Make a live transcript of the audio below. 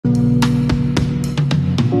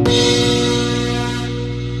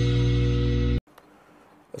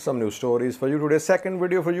Some news stories for you today. Second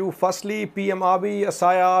video for you. Firstly, PM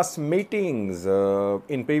Abiy-Isaias meetings.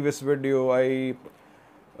 In previous video, I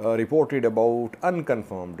reported about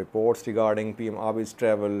unconfirmed reports regarding PM Abiy's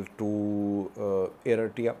travel to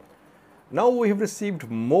Eritrea. Now we have received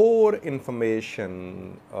more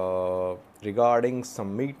information regarding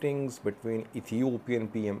some meetings between Ethiopian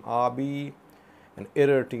PM Abiy and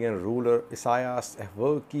Eritrean ruler Isaias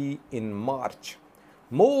Afwerki in March.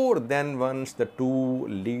 More than once the two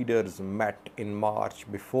leaders met in March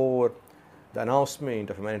before the announcement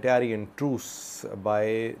of humanitarian truce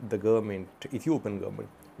by the government, Ethiopian government.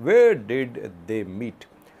 Where did they meet?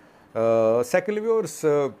 Secondly, viewers,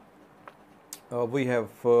 we have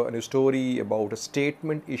a new story about a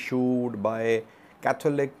statement issued by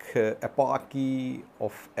Catholic Eparchy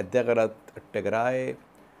of Adigrat Tigray.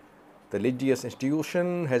 The religious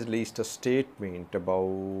institution has released a statement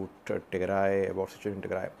about Tigray, about situation in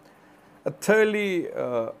Tigray. Thirdly,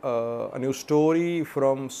 a new story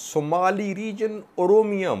from Somali region,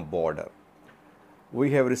 Oromia border.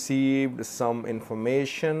 We have received some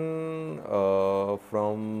information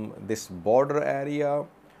from this border area.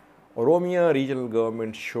 Oromia regional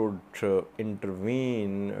government should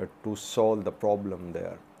intervene to solve the problem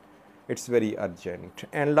there. It's very urgent.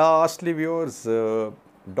 And lastly, viewers,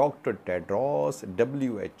 Dr. Tedros,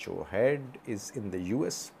 WHO head, is in the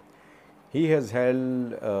US. He has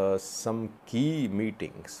held some key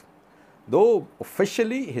meetings. Though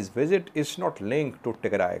officially his visit is not linked to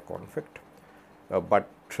Tigray conflict, but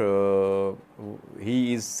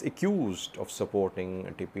he is accused of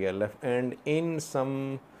supporting TPLF, and in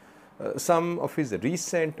some of his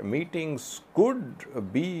recent meetings could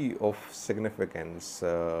be of significance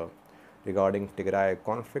regarding Tigray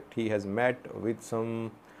conflict. He has met with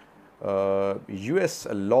some US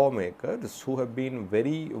lawmakers who have been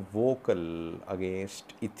very vocal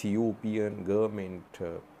against Ethiopian government.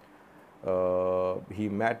 He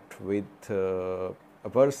met with a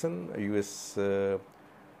person, a US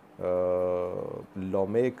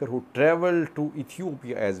lawmaker, who traveled to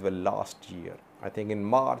Ethiopia as well last year. I think in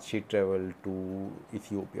March he traveled to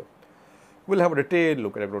Ethiopia. We'll have a detailed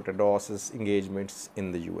look at Dr. Tedros' engagements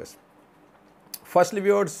in the US. Firstly,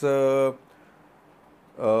 viewers,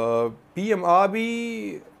 PM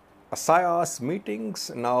Abiy-Isaias meetings.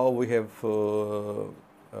 Now we have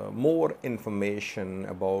more information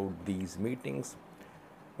about these meetings.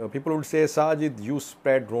 People would say, Sajid, you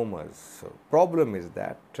spread rumors. Problem is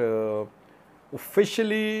that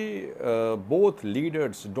officially both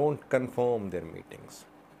leaders don't confirm their meetings.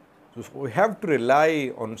 So we have to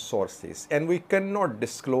rely on sources, and we cannot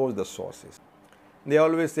disclose the sources. They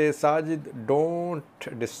always say, Sajid, don't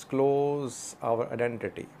disclose our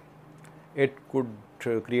identity. It could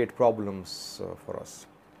create problems for us.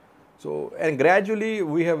 So, and gradually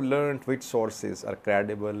we have learned which sources are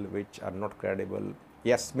credible, which are not credible.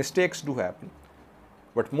 Yes, mistakes do happen,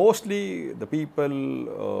 but mostly the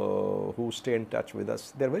people who stay in touch with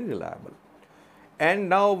us, they're very reliable. And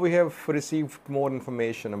now we have received more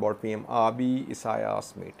information about PM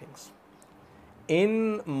Abiy-Isaias meetings.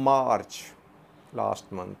 In March,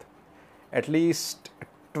 last month, at least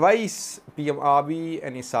twice PM Abiy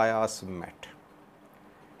and Isaias met.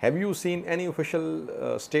 Have you seen any official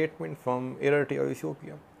statement from Eritrea or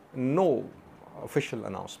Ethiopia? No official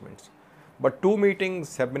announcements. But two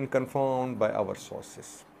meetings have been confirmed by our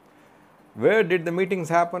sources. Where did the meetings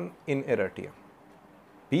happen? In Eritrea.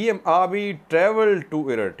 PM Abiy traveled to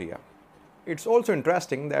Eritrea. It's also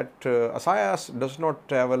interesting that Isaias does not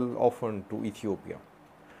travel often to Ethiopia.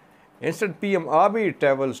 Instead, PM Abiy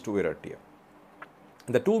travels to Eritrea.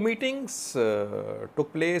 The two meetings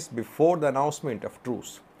took place before the announcement of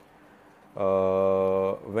truce,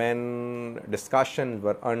 when discussions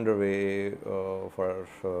were underway for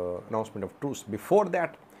announcement of truce. Before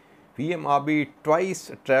that, PM Abiy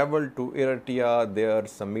twice traveled to Eritrea. There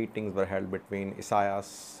some meetings were held between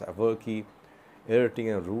Isaias Afwerki,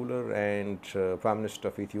 Eritrean ruler, and Prime Minister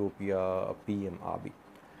of Ethiopia, PM Abiy.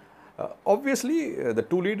 Obviously, the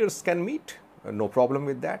two leaders can meet, no problem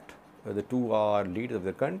with that. The two are leaders of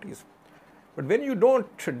their countries. But when you don't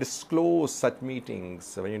disclose such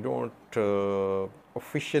meetings, when you don't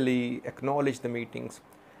officially acknowledge the meetings,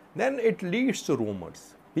 then it leads to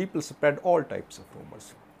rumors. People spread all types of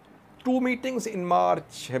rumors. Two meetings in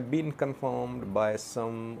March have been confirmed by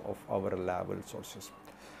some of our reliable sources.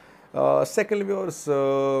 Secondly, viewers,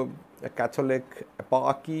 a Catholic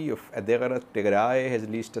Eparchy of Adigrat Tigray has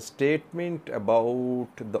released a statement about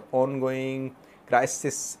the ongoing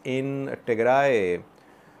crisis in Tigray.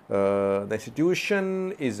 The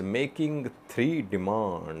institution is making three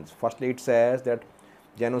demands. Firstly, it says that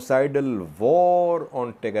genocidal war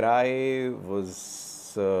on Tigray was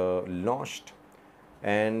was launched,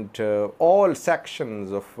 and all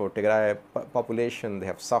sections of Tigray population, they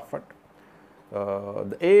have suffered.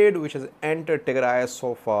 The aid which has entered Tigray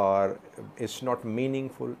so far is not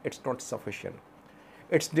meaningful, it's not sufficient.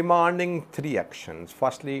 It's demanding three actions.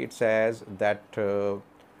 Firstly, it says that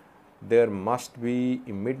there must be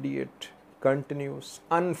immediate, continuous,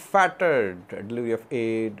 unfettered delivery of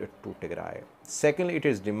aid to Tigray. Secondly, it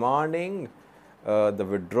is demanding the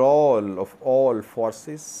withdrawal of all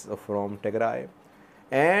forces from Tigray.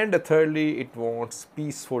 And thirdly, it wants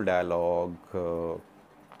peaceful dialogue to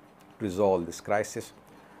resolve this crisis.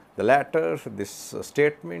 The latter, this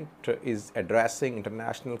statement is addressing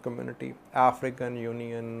international community, African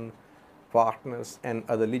Union partners and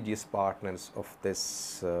other religious partners of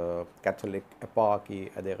this Catholic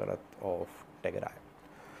eparchy Adigrat of Tigray.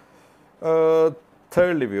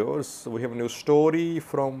 Thirdly, viewers, we have a new story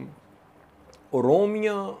from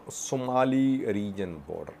Oromia-Somali region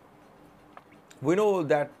border. We know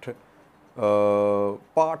that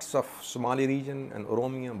parts of Somali region and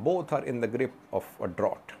Oromia both are in the grip of a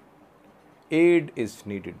drought. Aid is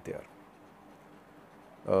needed there.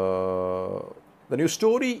 The new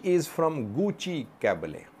story is from Gucci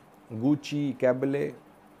Kabale,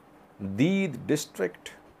 Deed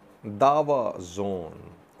district, Dawa zone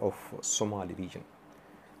of Somali region.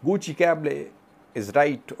 Gucci Kabale is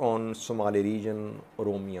right on Somali region,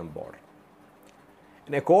 Oromia border.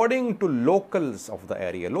 And according to locals of the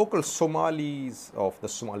area, local Somalis of the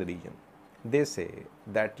Somali region, they say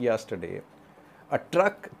that yesterday a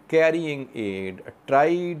truck carrying aid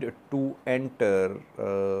tried to enter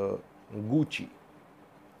Gucci,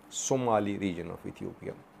 Somali region of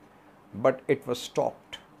Ethiopia, but it was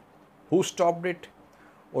stopped. Who stopped it?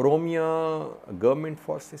 Oromia government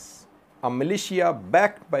forces, a militia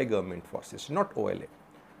backed by government forces, not OLA.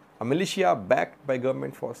 A militia backed by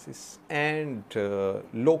government forces and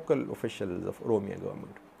local officials of Oromia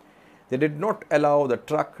government. They did not allow the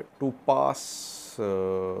truck to pass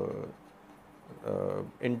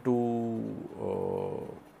into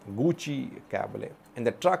Gucci Kabale, and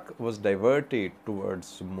the truck was diverted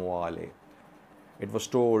towards Moale. It was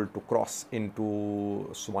told to cross into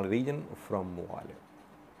Somali region from Moale.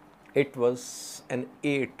 It was an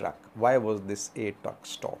aid truck. Why was this aid truck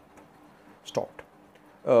stopped?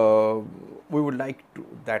 We would like to,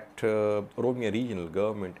 that Oromia regional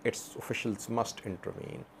government, its officials must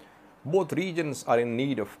intervene. Both regions are in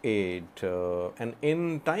need of aid, and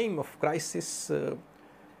in time of crisis, the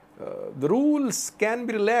rules can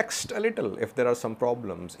be relaxed a little if there are some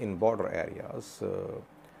problems in border areas.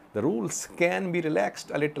 The rules can be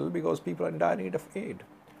relaxed a little because people are in dire need of aid.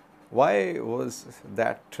 Why was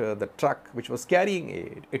that the truck which was carrying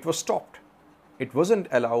aid, it was stopped? It wasn't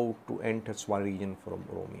allowed to enter Somali region from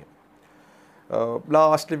Oromia.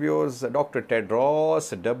 Lastly, viewers, Dr.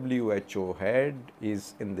 Tedros, WHO head,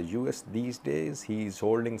 is in the US these days. He is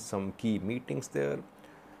holding some key meetings there.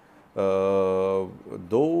 Though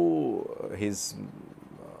his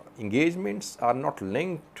engagements are not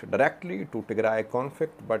linked directly to Tigray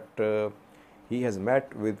conflict, but he has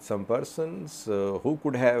met with some persons who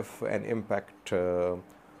could have an impact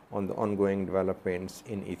on the ongoing developments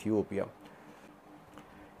in Ethiopia.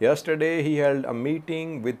 Yesterday, he held a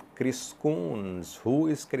meeting with Chris Coons. Who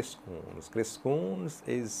is Chris Coons? Chris Coons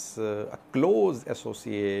is a close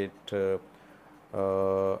associate,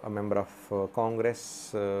 a member of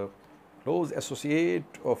Congress, close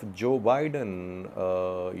associate of Joe Biden,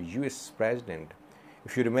 US President.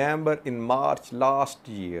 If you remember, in March last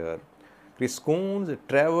year, Chris Coons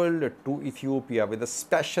traveled to Ethiopia with a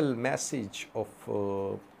special message of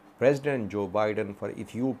President Joe Biden for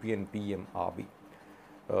Ethiopian PM Abiy.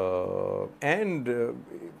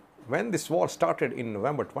 When this war started in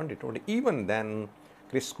November 2020, even then,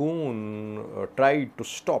 Chris Coons tried to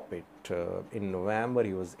stop it. In November,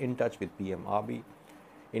 he was in touch with PM Abiy.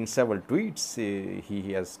 In several tweets,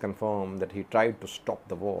 he has confirmed that he tried to stop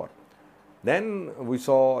the war. Then we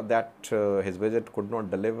saw that his visit could not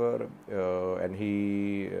deliver, and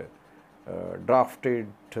he drafted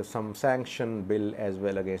some sanction bill as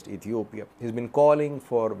well against Ethiopia. He's been calling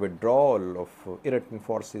for withdrawal of Eritrean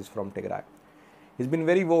forces from Tigray. He's been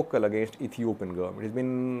very vocal against Ethiopian government. He's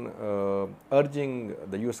been urging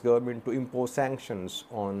the US government to impose sanctions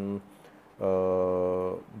on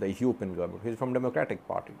the Ethiopian government. He's from Democratic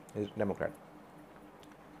Party. He's Democrat.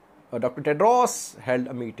 Dr. Tedros held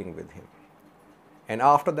a meeting with him. And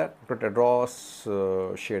after that, Dr.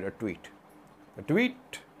 Tedros shared a tweet. The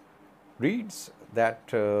tweet reads that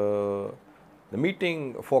the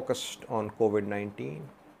meeting focused on COVID-19,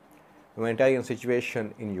 humanitarian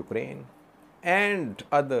situation in Ukraine, and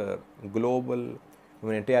other global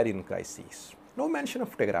humanitarian crises. No mention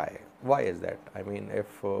of Tigray. Why is that? I mean, if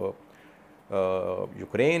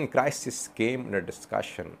Ukraine crisis came in a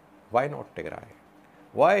discussion, why not Tigray?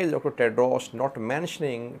 Why is Dr. Tedros not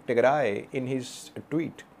mentioning Tigray in his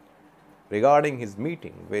tweet regarding his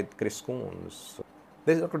meeting with Chris Coons?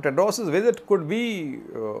 This Dr. Tedros' visit could be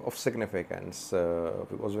of significance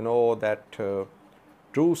because we know that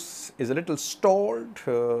truce is a little stalled,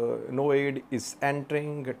 no aid is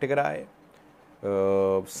entering Tigray,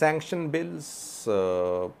 sanction bills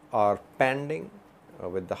are pending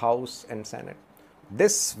with the House and Senate.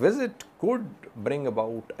 This visit could bring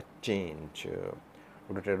about a change.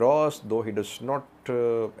 Dr. Tedros, though he does not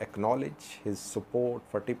acknowledge his support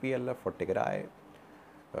for TPLF, for Tigray,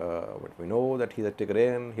 but we know that he's a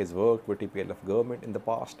Tigrayan, he's worked with TPLF government in the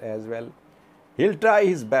past as well. He'll try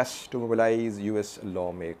his best to mobilize US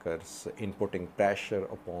lawmakers in putting pressure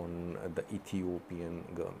upon the Ethiopian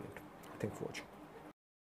government. Thank you for watching.